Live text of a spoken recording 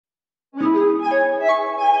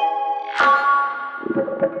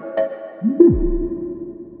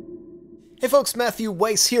Hey folks, Matthew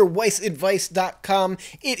Weiss here, WeissAdvice.com.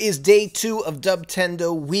 It is day 2 of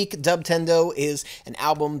Dubtendo week. Dubtendo is an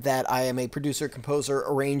album that I am a producer, composer,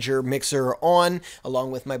 arranger, mixer on,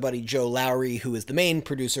 along with my buddy Joe Lowery, who is the main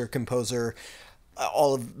producer, composer,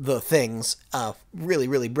 all of the things. Really,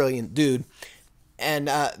 really brilliant dude. And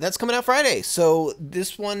that's coming out Friday. So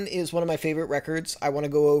this one is one of my favorite records. I want to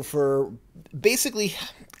go over basically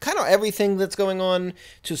kind of everything that's going on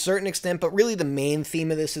to a certain extent, but really the main theme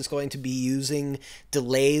of this is going to be using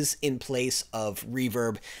delays in place of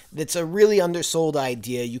reverb. That's a really undersold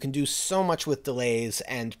idea. You can do so much with delays,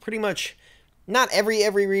 and pretty much not every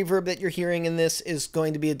reverb that you're hearing in this is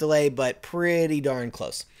going to be a delay, but pretty darn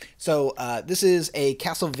close. So this is a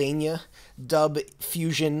Castlevania dub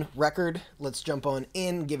fusion record. Let's jump on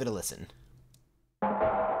in, give it a listen.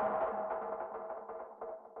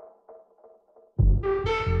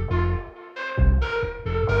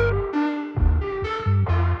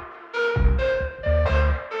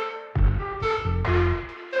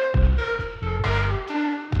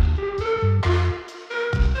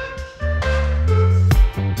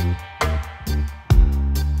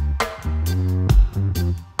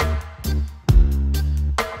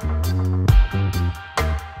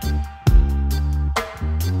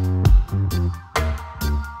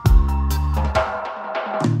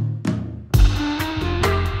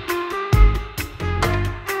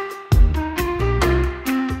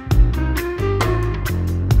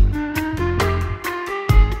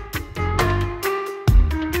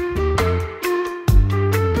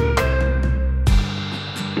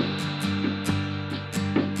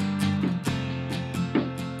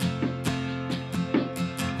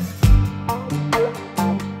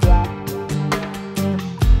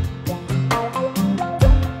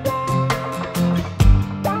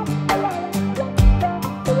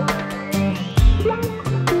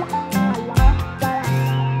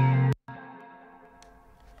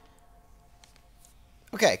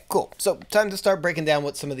 Okay, cool. So time to start breaking down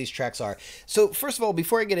what some of these tracks are. So first of all,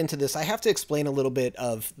 before I get into this, I have to explain a little bit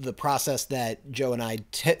of the process that Joe and I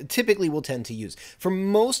typically will tend to use. For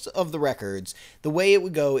most of the records, the way it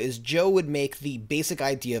would go is Joe would make the basic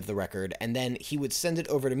idea of the record, and then he would send it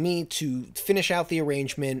over to me to finish out the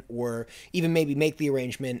arrangement, or even maybe make the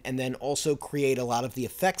arrangement, and then also create a lot of the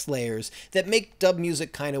effects layers that make dub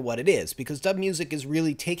music kind of what it is. Because dub music is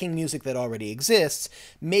really taking music that already exists,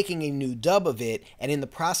 making a new dub of it, and in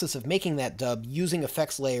the process of making that dub, using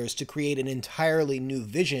effects layers to create an entirely new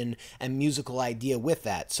vision and musical idea with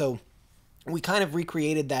that. So we kind of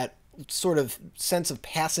recreated that sort of sense of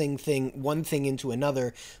passing one thing into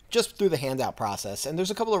another just through the handout process. And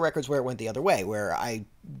there's a couple of records where it went the other way, where I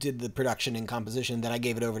did the production and composition, then I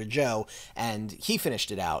gave it over to Joe and he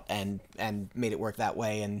finished it out and made it work that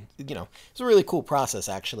way. And you know, it's a really cool process,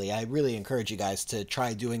 actually. I really encourage you guys to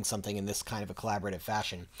try doing something in this kind of a collaborative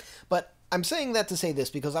fashion. But I'm saying that to say this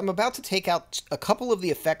because I'm about to take out a couple of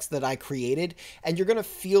the effects that I created, and you're going to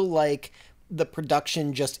feel like the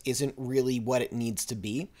production just isn't really what it needs to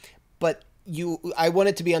be. But I want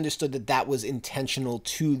it to be understood that that was intentional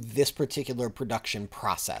to this particular production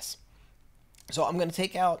process. So I'm going to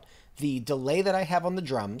take out the delay that I have on the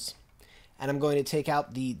drums, and I'm going to take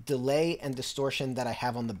out the delay and distortion that I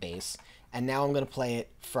have on the bass, and now I'm going to play it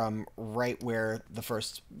from right where the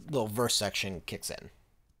first little verse section kicks in.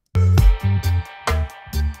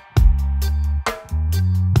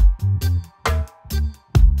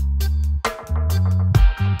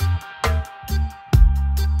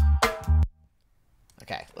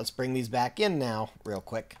 Okay, let's bring these back in now, real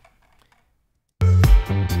quick.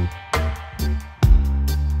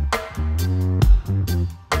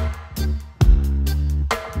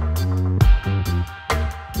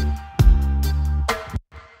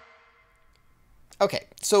 Okay,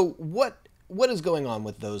 so what is going on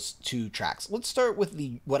with those two tracks? Let's start with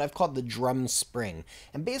what I've called the drum spring.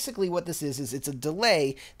 And basically what this is it's a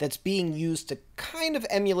delay that's being used to kind of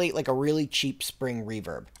emulate like a really cheap spring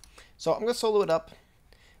reverb. So I'm going to solo it up.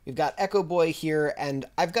 We've got Echo Boy here, and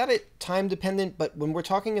I've got it time dependent, but when we're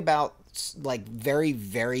talking about like very,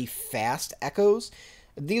 very fast echoes,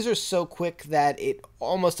 these are so quick that it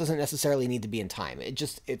almost doesn't necessarily need to be in time.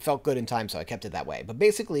 It felt good in time, so I kept it that way. But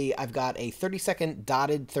basically, I've got a 30-second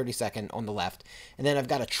dotted 30-second on the left, and then I've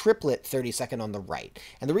got a triplet 30-second on the right.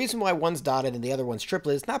 And the reason why one's dotted and the other one's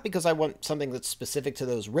triplet is not because I want something that's specific to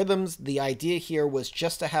those rhythms. The idea here was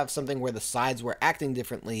just to have something where the sides were acting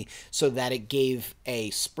differently so that it gave a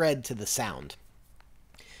spread to the sound.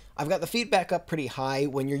 I've got the feedback up pretty high.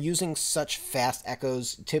 When you're using such fast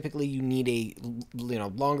echoes, typically you need a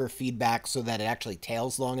longer feedback so that it actually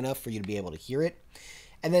tails long enough for you to be able to hear it.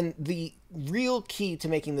 And then the real key to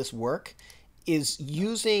making this work is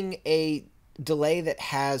using a delay that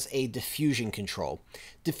has a diffusion control.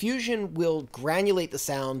 Diffusion will granulate the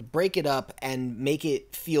sound, break it up, and make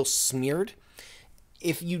it feel smeared.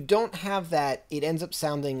 If you don't have that, it ends up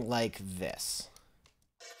sounding like this.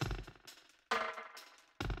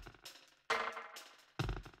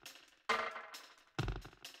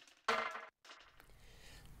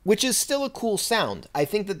 Which is still a cool sound. I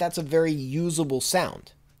think that that's a very usable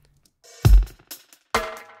sound.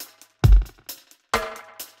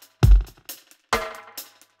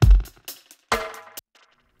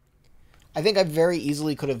 I think I very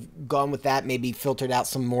easily could have gone with that, maybe filtered out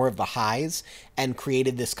some more of the highs and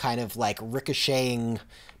created this kind of like ricocheting,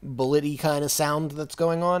 bullety kind of sound that's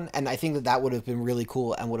going on. And I think that that would have been really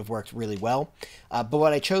cool and would have worked really well. But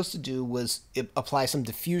what I chose to do was apply some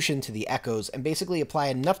diffusion to the echoes and basically apply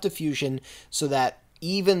enough diffusion so that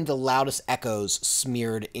even the loudest echoes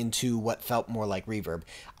smeared into what felt more like reverb.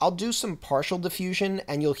 I'll do some partial diffusion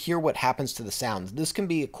and you'll hear what happens to the sounds. This can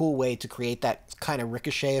be a cool way to create that kind of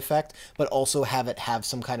ricochet effect, but also have it have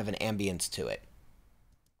some kind of an ambience to it.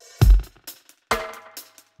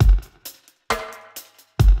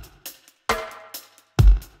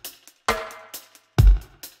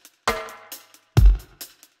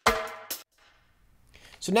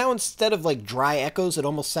 So now instead of like dry echoes, it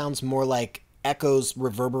almost sounds more like echoes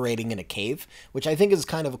reverberating in a cave, which I think is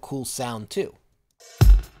kind of a cool sound too.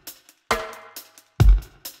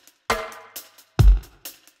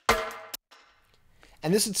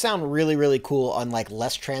 And this would sound really, really cool on like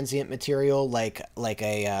less transient material, like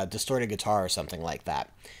a distorted guitar or something like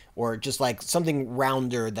that. Or just like something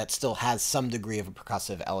rounder that still has some degree of a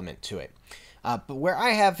percussive element to it. But where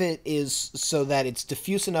I have it is so that it's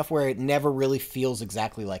diffuse enough where it never really feels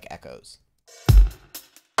exactly like echoes.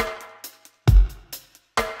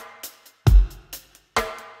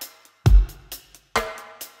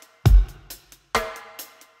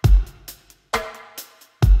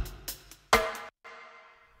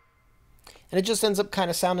 And it just ends up kind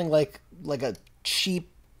of sounding like a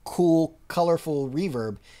cheap, cool, colorful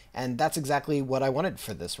reverb, and that's exactly what I wanted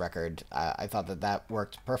for this record. I thought that that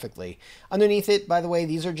worked perfectly. Underneath it, by the way,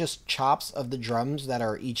 these are just chops of the drums that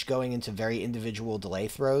are each going into very individual delay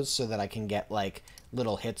throws so that I can get like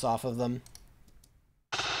little hits off of them.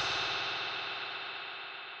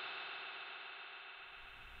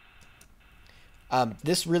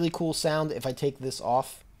 This really cool sound, if I take this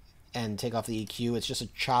off and take off the EQ, it's just a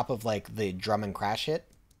chop of like the drum and crash hit.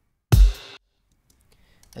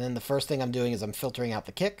 And then the first thing I'm doing is I'm filtering out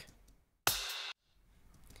the kick.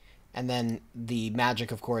 And then the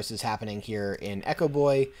magic, of course, is happening here in Echo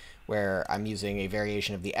Boy, where I'm using a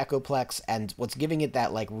variation of the Echoplex. And what's giving it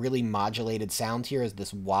that like really modulated sound here is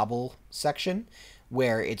this wobble section,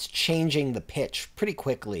 where it's changing the pitch pretty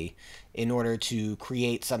quickly in order to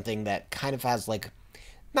create something that kind of has like,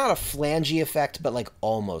 not a flangey effect, but like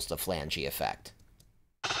almost a flangey effect.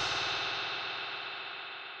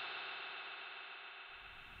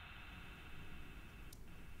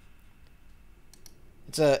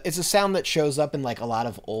 It's a sound that shows up in like a lot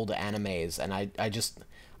of old animes, and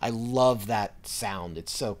I love that sound.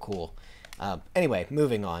 It's so cool. Anyway,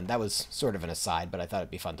 moving on. That was sort of an aside, but I thought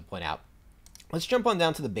it'd be fun to point out. Let's jump on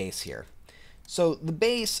down to the bass here. So the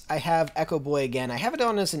bass, I have Echo Boy again. I have it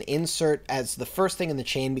on as an insert as the first thing in the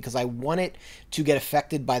chain because I want it to get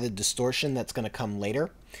affected by the distortion that's going to come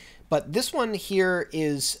later. But this one here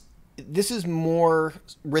is more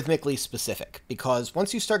rhythmically specific because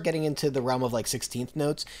once you start getting into the realm of like 16th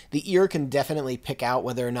notes, the ear can definitely pick out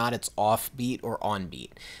whether or not it's off beat or on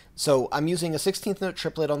beat. So I'm using a 16th note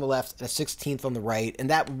triplet on the left and a 16th on the right, and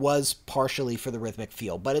that was partially for the rhythmic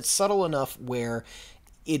feel, but it's subtle enough where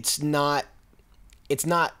it's not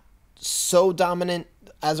so dominant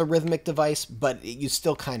as a rhythmic device, but you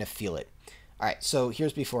still kind of feel it. All right, so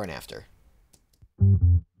here's before and after.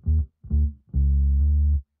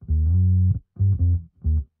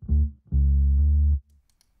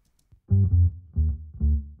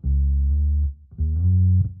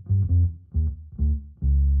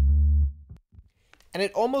 And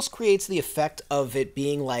it almost creates the effect of it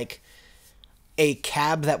being like a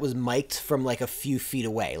cab that was mic'd from like a few feet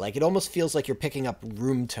away. Like it almost feels like you're picking up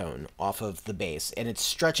room tone off of the bass, and it's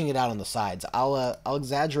stretching it out on the sides. I'll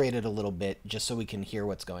exaggerate it a little bit just so we can hear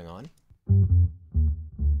what's going on.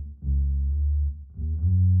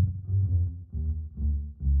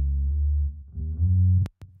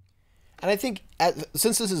 And I think,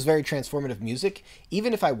 since this is very transformative music,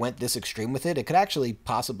 even if I went this extreme with it, it could actually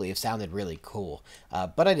possibly have sounded really cool.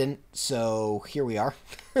 But I didn't, so here we are.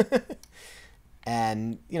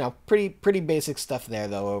 And, you know, pretty basic stuff there,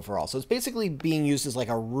 though, overall. So it's basically being used as like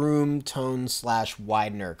a room tone slash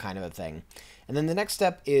widener kind of a thing. And then the next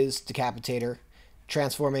step is decapitator,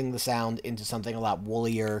 transforming the sound into something a lot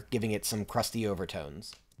woollier, giving it some crusty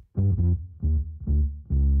overtones.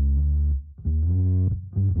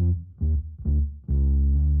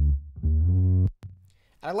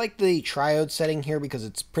 I like the triode setting here because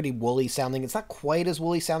it's pretty woolly sounding. It's not quite as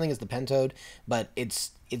woolly sounding as the pentode, but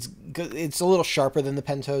it's a little sharper than the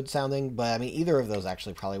pentode sounding. But I mean, either of those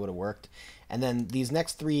actually probably would have worked. And then these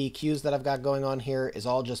next three EQs that I've got going on here is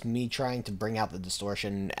all just me trying to bring out the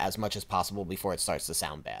distortion as much as possible before it starts to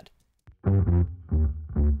sound bad.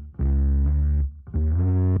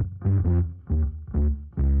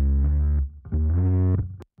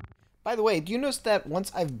 By the way, do you notice that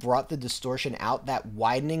once I've brought the distortion out, that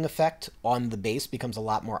widening effect on the bass becomes a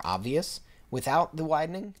lot more obvious without the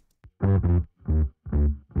widening?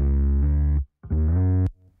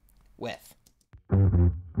 With.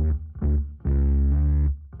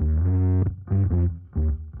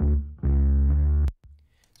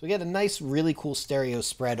 So we get a nice, really cool stereo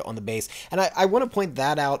spread on the bass. And I want to point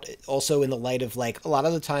that out also in the light of, like, a lot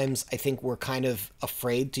of the times I think we're kind of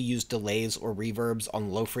afraid to use delays or reverbs on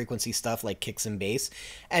low frequency stuff like kicks and bass.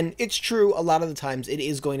 And it's true, a lot of the times it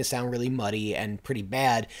is going to sound really muddy and pretty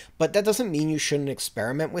bad, but that doesn't mean you shouldn't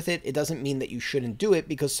experiment with it. It doesn't mean that you shouldn't do it,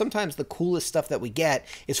 because sometimes the coolest stuff that we get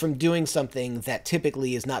is from doing something that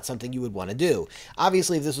typically is not something you would want to do.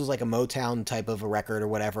 Obviously, if this was like a Motown type of a record or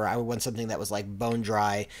whatever, I would want something that was like bone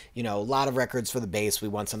dry. You know, a lot of records for the bass, we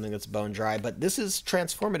want something that's bone dry, but this is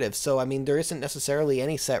transformative, so I mean, there isn't necessarily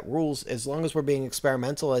any set rules. As long as we're being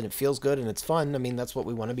experimental and it feels good and it's fun, I mean, that's what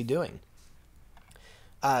we want to be doing.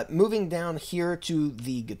 Moving down here to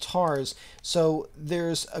the guitars, so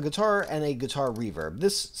there's a guitar and a guitar reverb.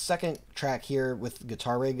 This second track here with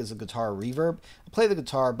guitar rig is a guitar reverb. I'll play the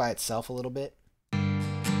guitar by itself a little bit.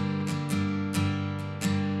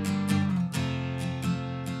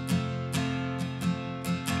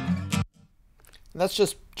 That's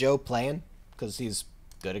just Joe playing, because he's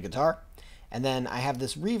good at guitar. And then I have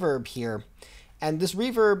this reverb here, and this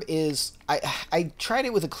reverb is, I tried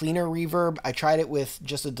it with a cleaner reverb. I tried it with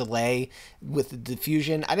just a delay with the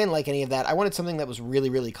diffusion. I didn't like any of that. I wanted something that was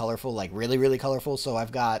really colorful, like really colorful. So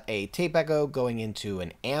I've got a tape echo going into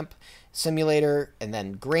an amp simulator, and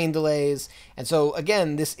then grain delays. And so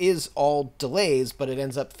again, this is all delays, but it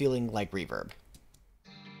ends up feeling like reverb.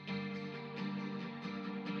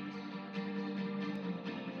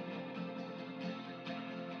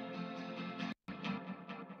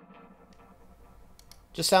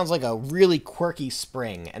 Just sounds like a really quirky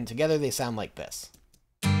spring, and together they sound like this.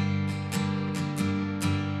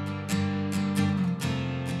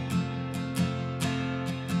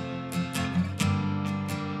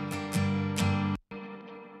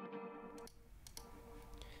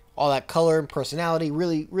 All that color and personality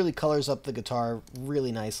really colors up the guitar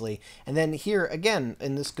really nicely. And then here, again,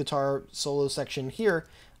 in this guitar solo section here,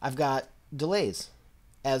 I've got delays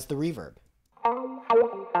as the reverb.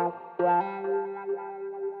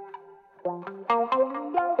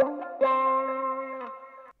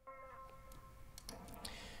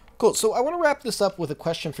 Cool, so I want to wrap this up with a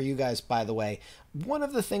question for you guys, by the way. One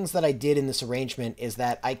of the things that I did in this arrangement is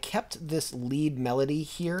that I kept this lead melody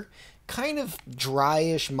here kind of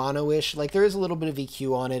dryish, mono-ish. Like, there is a little bit of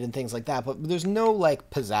EQ on it and things like that, but there's no, like,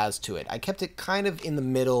 pizzazz to it. I kept it kind of in the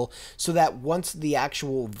middle so that once the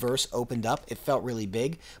actual verse opened up, it felt really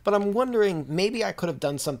big. But I'm wondering, maybe I could have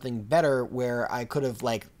done something better where I could have,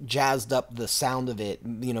 like, jazzed up the sound of it,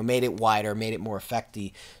 you know, made it wider, made it more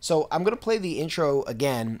effecty. So I'm going to play the intro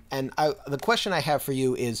again, and the question I have for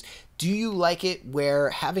you is, do you like it where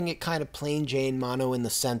having it kind of plain Jane mono in the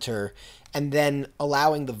center and then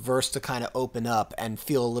allowing the verse to kind of open up and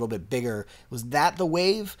feel a little bit bigger, was that the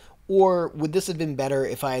wave? Or would this have been better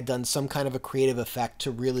if I had done some kind of a creative effect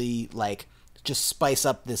to really, like, just spice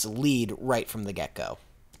up this lead right from the get-go?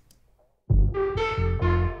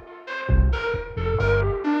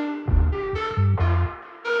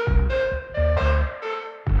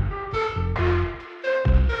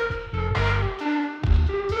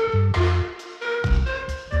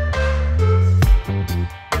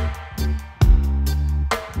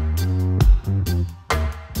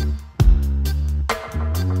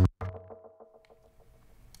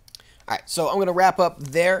 Alright, so I'm going to wrap up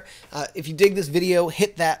there. If you dig this video,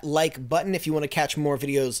 hit that like button. If you want to catch more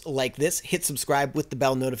videos like this, hit subscribe with the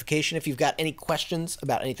bell notification. If you've got any questions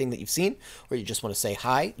about anything that you've seen, or you just want to say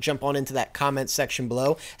hi, jump on into that comment section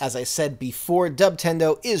below. As I said before,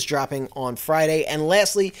 Dubtendo is dropping on Friday. And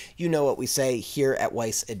lastly, you know what we say here at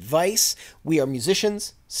Weiss Advice. We are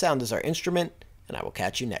musicians, sound is our instrument, and I will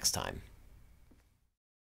catch you next time.